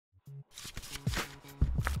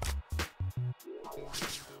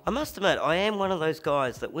I must admit, I am one of those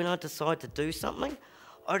guys that when I decide to do something,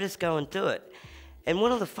 I just go and do it. And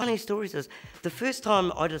one of the funny stories is, the first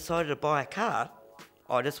time I decided to buy a car,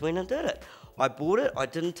 I just went and did it. I bought it, I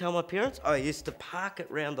didn't tell my parents. I used to park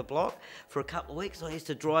it round the block for a couple of weeks. I used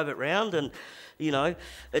to drive it round and, you know,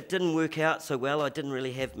 it didn't work out so well. I didn't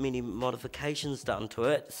really have many modifications done to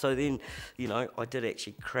it. So then, you know, I did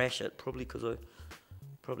actually crash it, probably because I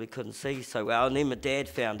probably couldn't see so well. And then my dad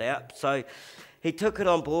found out. So he took it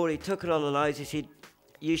on board, he took it on the nose. He said,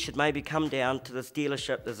 you should maybe come down to this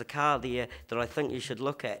dealership. There's a car there that I think you should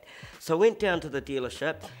look at. So I went down to the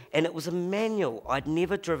dealership, and it was a manual. I'd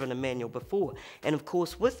never driven a manual before. And of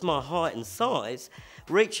course, with my height and size,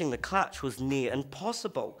 reaching the clutch was near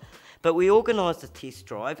impossible. But we organised a test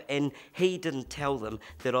drive, and he didn't tell them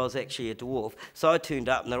that I was actually a dwarf. So I turned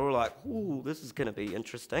up, and they were all like, ooh, this is going to be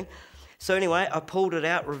interesting. So anyway, I pulled it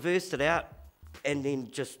out, reversed it out, and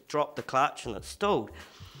then just dropped the clutch, and it stalled.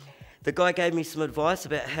 The guy gave me some advice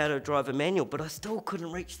about how to drive a manual, but I still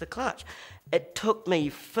couldn't reach the clutch. It took me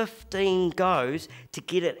 15 goes to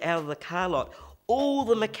get it out of the car lot. All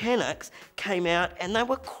the mechanics came out and they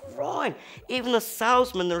were crying. Even the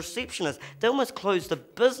salesman, the receptionist, they almost closed the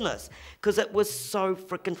business because it was so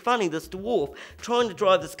freaking funny. This dwarf trying to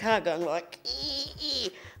drive this car going like,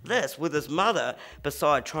 this with his mother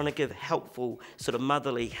beside trying to give helpful sort of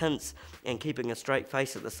motherly hints and keeping a straight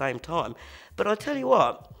face at the same time. But I tell you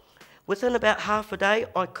what, within about half a day,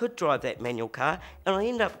 I could drive that manual car, and I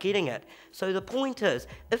ended up getting it. So the point is,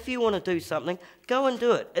 if you want to do something, go and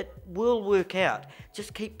do it. It will work out.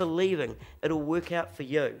 Just keep believing it'll work out for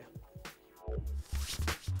you.